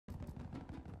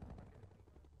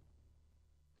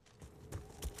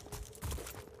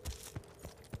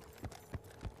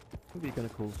could be kind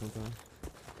of cool sometimes.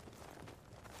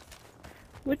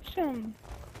 Which one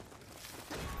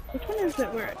is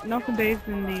it where Nelson Bay's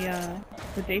in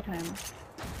the daytime?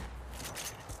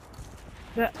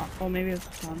 That, oh, maybe it's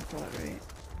a spawn spot, right?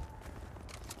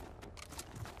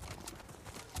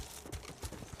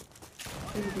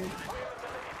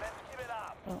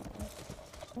 Oh.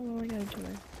 Oh, I got each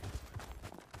other.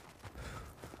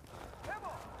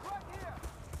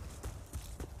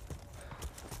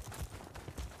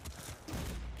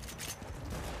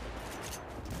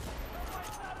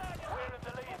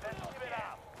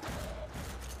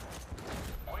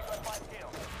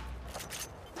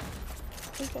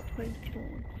 I got 20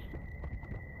 kills.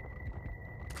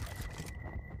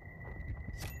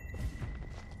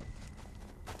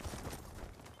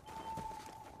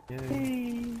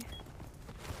 Yay!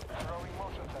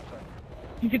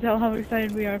 You can tell how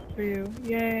excited we are for you.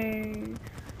 Yay!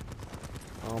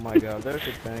 Oh my god, there's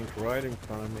a tank right in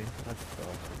front of me. That's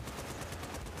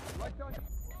awesome.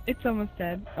 It's almost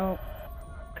dead. Oh.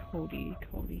 Cody.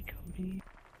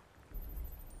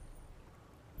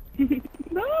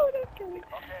 No, don't kill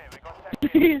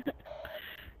me.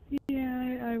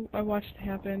 Yeah, I watched it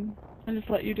happen. I just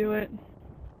let you do it.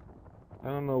 I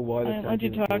don't know why the I didn't let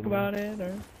you talk about it,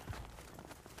 or...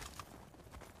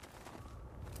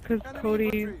 Because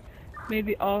Cody made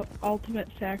the ultimate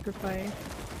sacrifice.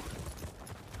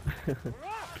 Yeah,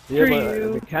 for but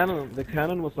you. the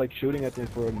cannon was like shooting at me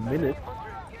for a minute.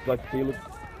 Like feel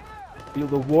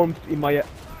the warmth in my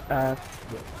ass.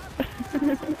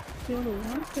 Feel the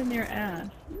warmth in your ass.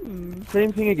 Hmm.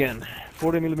 Same thing again.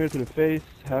 40mm to the face,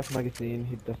 half magazine.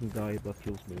 He doesn't die, but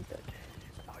kills me dead.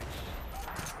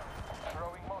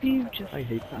 You just I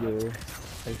hate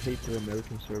your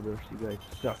American servers. You guys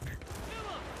suck.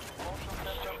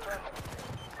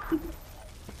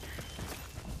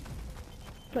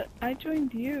 But I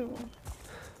joined you.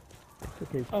 It's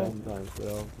okay sometimes,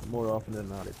 but more often than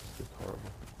not, it's just horrible.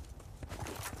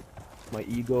 My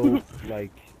ego,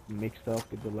 like, mixed up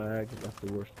with the lag. That's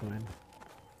the worst kind.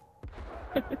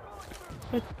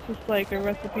 It's just like a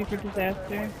recipe for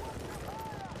disaster.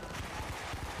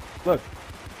 Look,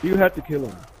 you had to kill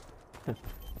him.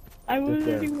 I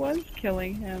already was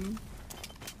killing him.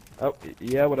 Oh,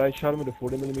 yeah, but I shot him with a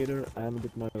 40mm and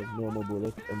with my normal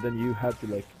bullets, and then you had to,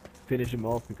 like, finish him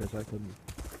off because I couldn't.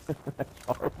 That's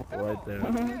horrible right there.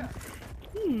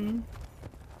 Hmm.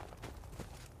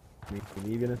 I mean,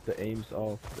 even if the aim's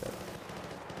off,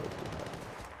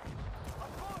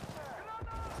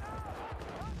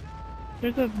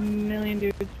 There's a million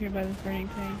dudes here by this burning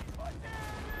tank.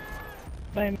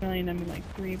 By a million, I mean like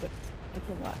 3, but that's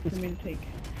a lot for me to take.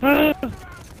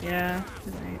 Yeah,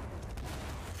 you're right.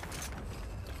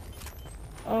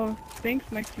 Oh, thanks,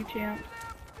 Mexi Champ.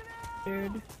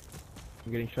 Dude.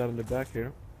 I'm getting shot in the back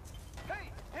here.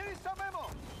 Hey, here is some ammo.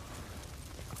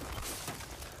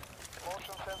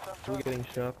 Who's getting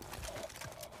shot?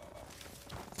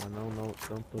 Oh, no,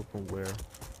 don't know from where.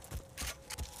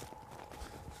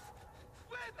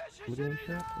 Who's getting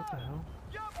shot? What the hell?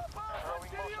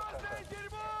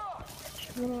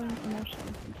 Rolling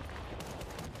emotions.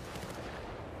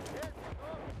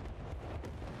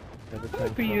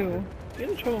 Good for you. You're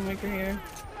the troublemaker here.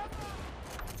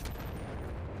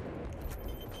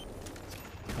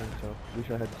 Thanks, wish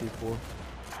I had C4.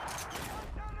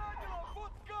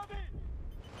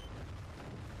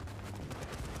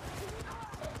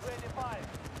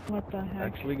 What the heck?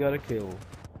 Actually got a kill.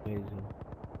 Amazing.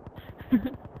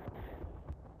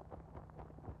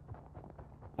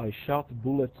 I shot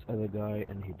bullets at a guy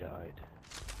and he died.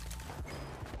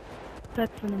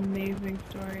 That's an amazing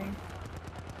story,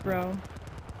 bro.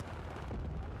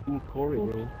 Cool Corey,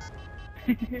 bro.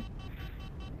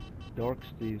 Dark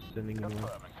Steve sending him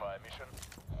off.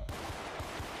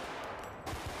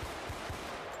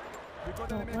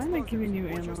 Oh, why am I giving you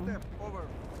ammo?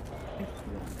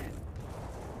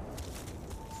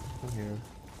 Come here.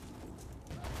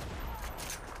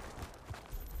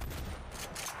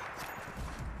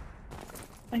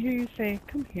 I hear you say,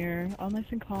 come here, all nice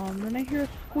and calm, then I hear a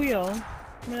squeal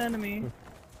from an enemy.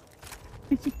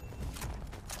 I'm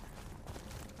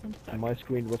stuck. My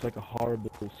screen was like a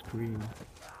horrible scream.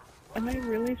 Am I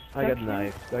really stuck? I got here?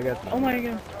 knifed. Oh my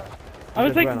god. I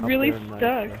was like really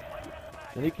stuck.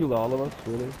 And he killed all of us,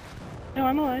 really? No,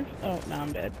 I'm alive. Oh, now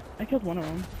I'm dead. I killed one of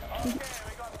them.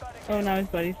 Oh, now his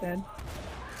buddy's dead.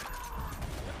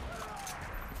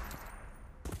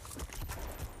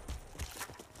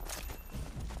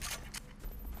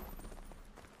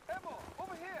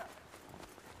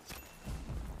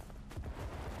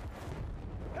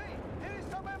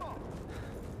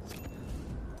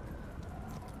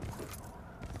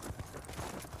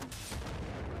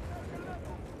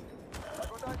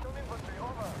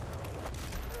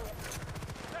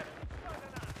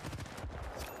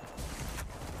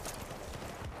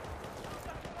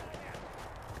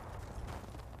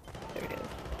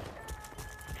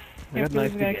 I got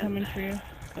there's knifed a guy again. coming for you.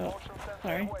 Oh,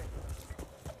 sorry.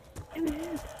 Damn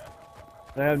it.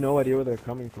 I have no idea where they're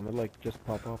coming from. It like just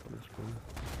pop up on the screen.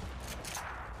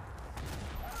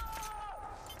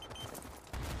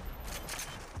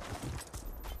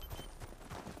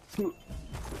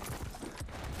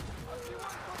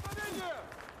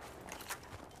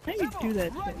 How do you do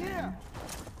that shit, man?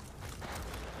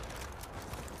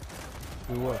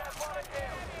 Do what?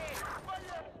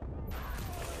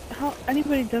 How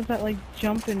anybody does that like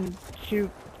jump and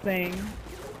shoot thing?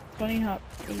 Bunny hop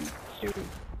and shoot.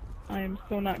 I am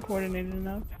so not coordinated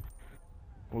enough.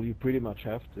 Well, you pretty much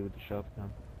have to with the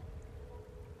shotgun.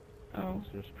 Oh.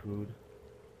 It's just crude.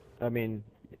 I mean...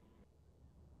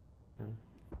 yeah.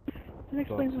 That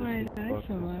explains why I Boxes, die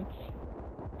so boxes. much.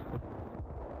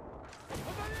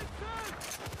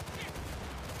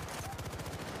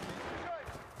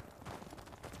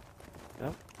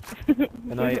 Yep.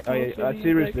 And I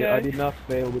seriously, I did not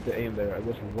fail with the aim there. I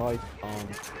was right on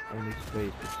his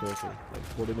face, the circle, like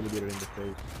 40 millimeter in the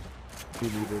face, 2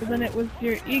 meters. But then away. it was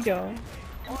your ego.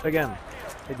 Again,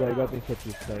 the guy got me such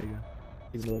a stagger,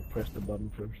 even though I pressed the button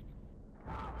first.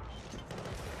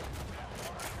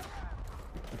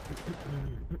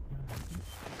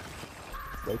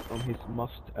 Right on his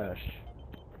mustache.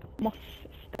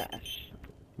 Mustache.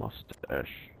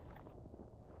 Mustache.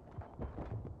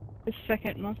 His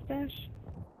second mustache?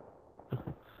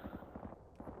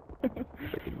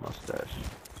 Second mustache.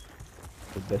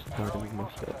 The best part of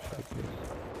mustache, I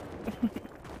guess.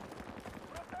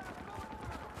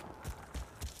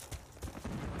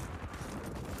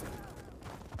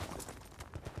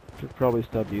 Should probably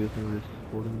stop using this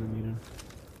 40 millimeter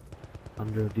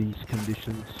under these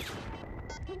conditions.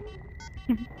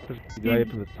 There's a guy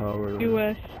up in the tower.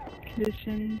 US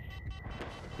conditions.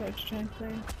 What you're trying to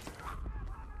say?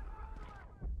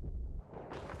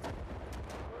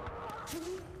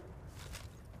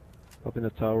 Up in the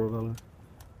tower, Valor.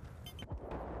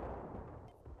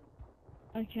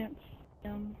 I can't see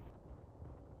him.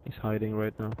 He's hiding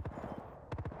right now.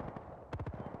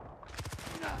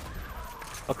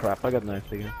 Oh crap, I got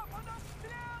knifed again.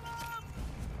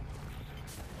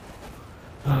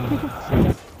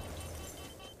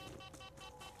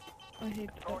 I hate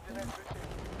that.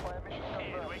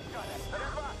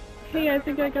 Hey, I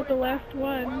think I got the last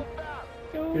one.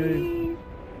 Go me.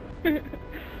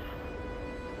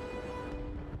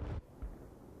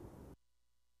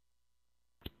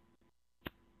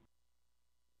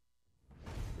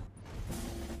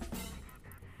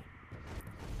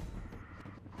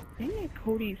 Dang it,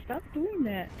 Cody, stop doing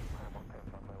that.